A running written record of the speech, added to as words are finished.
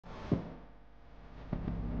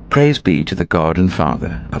Praise be to the God and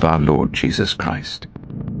Father of our Lord Jesus Christ.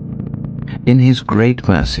 In his great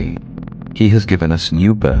mercy, he has given us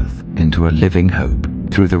new birth into a living hope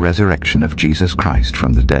through the resurrection of Jesus Christ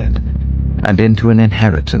from the dead, and into an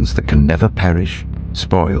inheritance that can never perish,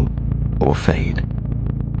 spoil, or fade.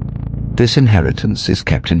 This inheritance is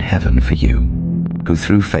kept in heaven for you, who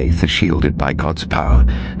through faith are shielded by God's power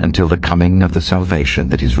until the coming of the salvation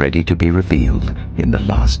that is ready to be revealed in the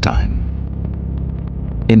last time.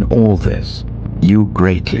 In all this, you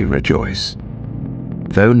greatly rejoice,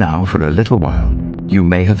 though now for a little while you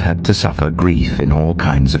may have had to suffer grief in all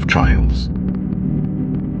kinds of trials.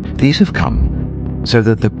 These have come so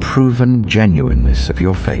that the proven genuineness of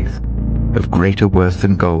your faith, of greater worth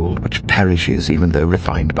than gold which perishes even though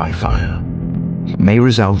refined by fire, may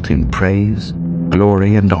result in praise,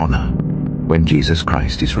 glory, and honor when Jesus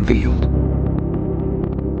Christ is revealed.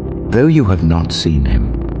 Though you have not seen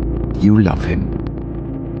him, you love him.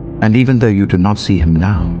 And even though you do not see him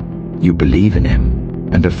now, you believe in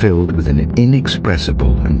him and are filled with an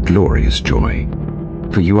inexpressible and glorious joy,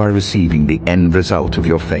 for you are receiving the end result of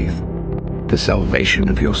your faith, the salvation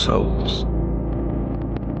of your souls.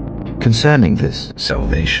 Concerning this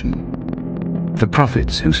salvation, the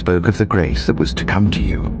prophets who spoke of the grace that was to come to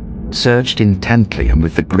you searched intently and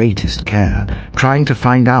with the greatest care, trying to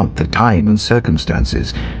find out the time and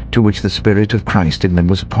circumstances to which the Spirit of Christ in them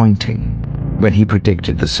was pointing, when he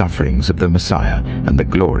predicted the sufferings of the Messiah and the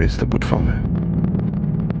glories that would follow.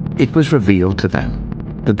 It was revealed to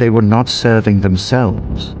them that they were not serving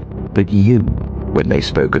themselves, but you, when they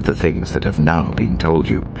spoke of the things that have now been told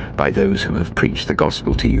you by those who have preached the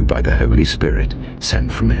gospel to you by the Holy Spirit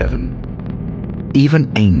sent from heaven.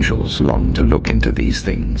 Even angels long to look into these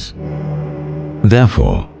things.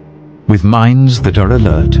 Therefore, with minds that are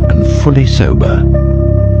alert and fully sober,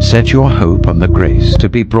 set your hope on the grace to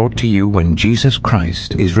be brought to you when Jesus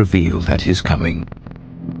Christ is revealed at his coming.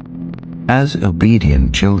 As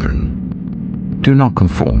obedient children, do not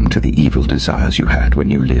conform to the evil desires you had when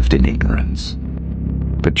you lived in ignorance.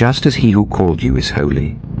 But just as he who called you is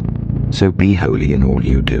holy, so be holy in all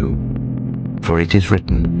you do. For it is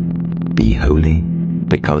written, "Be holy,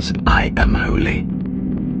 because I am holy."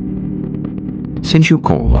 Since you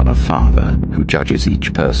call on a Father who judges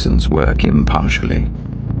each person's work impartially,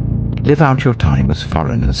 live out your time as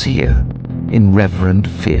foreigners here, in reverent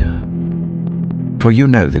fear. For you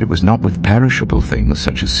know that it was not with perishable things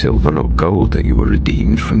such as silver or gold that you were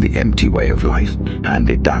redeemed from the empty way of life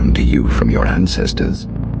handed down to you from your ancestors,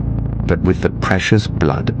 but with the precious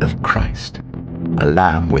blood of Christ, a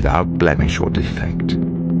lamb without blemish or defect.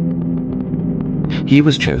 He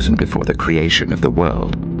was chosen before the creation of the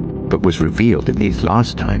world, but was revealed in these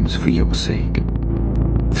last times for your sake.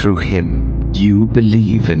 Through him you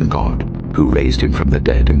believe in God, who raised him from the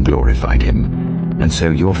dead and glorified him, and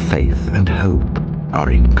so your faith and hope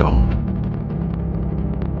are in God.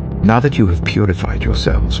 Now that you have purified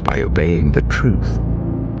yourselves by obeying the truth,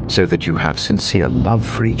 so that you have sincere love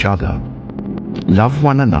for each other, love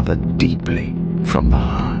one another deeply from the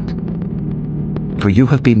heart. For you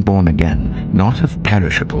have been born again, not of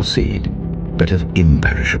perishable seed, but of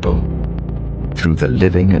imperishable, through the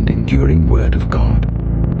living and enduring Word of God.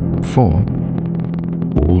 For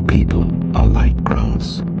all people are like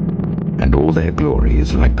grass, and all their glory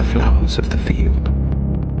is like the flowers of the field.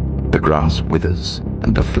 The grass withers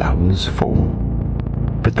and the flowers fall,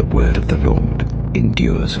 but the word of the Lord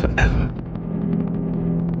endures forever.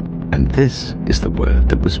 And this is the word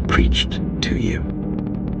that was preached to you.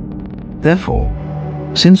 Therefore,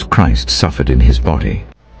 since Christ suffered in his body,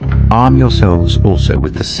 arm yourselves also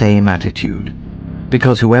with the same attitude,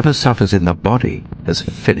 because whoever suffers in the body has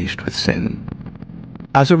finished with sin.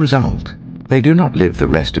 As a result, they do not live the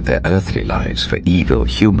rest of their earthly lives for evil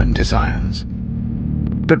human desires,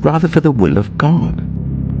 but rather for the will of God.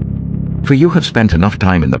 For you have spent enough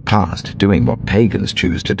time in the past doing what pagans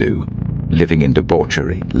choose to do, living in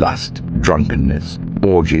debauchery, lust, drunkenness,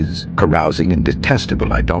 orgies, carousing, and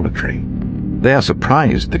detestable idolatry. They are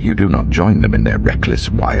surprised that you do not join them in their reckless,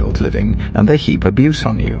 wild living, and they heap abuse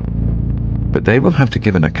on you. But they will have to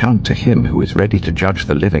give an account to him who is ready to judge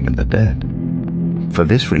the living and the dead. For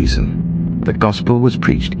this reason, the gospel was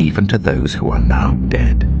preached even to those who are now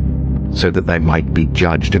dead, so that they might be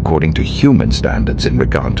judged according to human standards in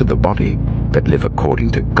regard to the body, but live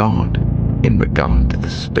according to God in regard to the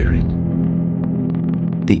Spirit.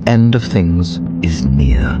 The end of things is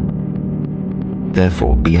near.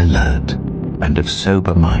 Therefore be alert and of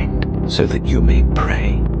sober mind, so that you may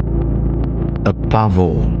pray. Above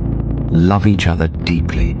all, love each other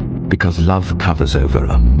deeply, because love covers over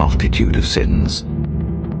a multitude of sins.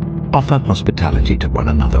 Offer hospitality to one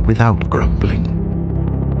another without grumbling.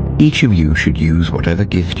 Each of you should use whatever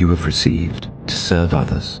gift you have received to serve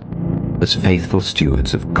others, as faithful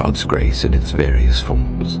stewards of God's grace in its various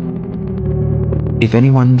forms. If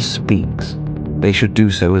anyone speaks, they should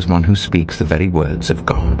do so as one who speaks the very words of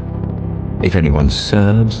God. If anyone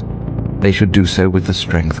serves, they should do so with the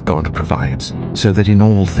strength God provides, so that in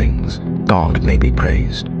all things God may be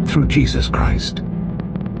praised through Jesus Christ.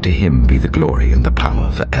 To him be the glory and the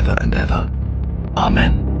power forever and ever.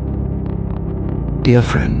 Amen. Dear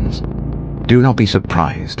friends, do not be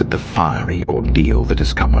surprised at the fiery ordeal that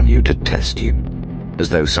has come on you to test you, as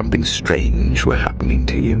though something strange were happening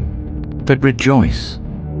to you. But rejoice,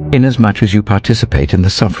 inasmuch as you participate in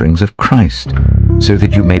the sufferings of Christ, so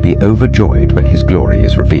that you may be overjoyed when his glory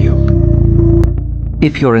is revealed.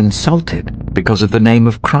 If you're insulted because of the name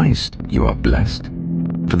of Christ, you are blessed,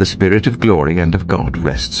 for the Spirit of glory and of God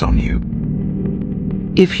rests on you.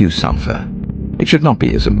 If you suffer, it should not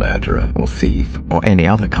be as a murderer or thief or any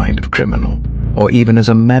other kind of criminal, or even as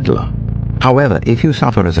a meddler. However, if you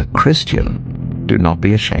suffer as a Christian, do not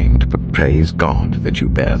be ashamed, but praise God that you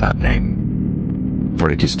bear that name. For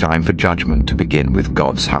it is time for judgment to begin with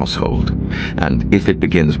God's household, and if it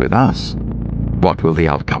begins with us, what will the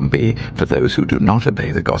outcome be for those who do not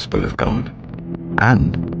obey the gospel of God?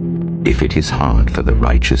 And if it is hard for the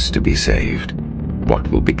righteous to be saved, what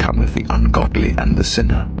will become of the ungodly and the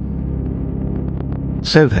sinner?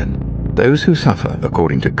 So then, those who suffer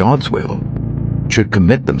according to God's will should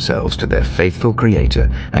commit themselves to their faithful Creator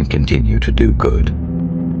and continue to do good.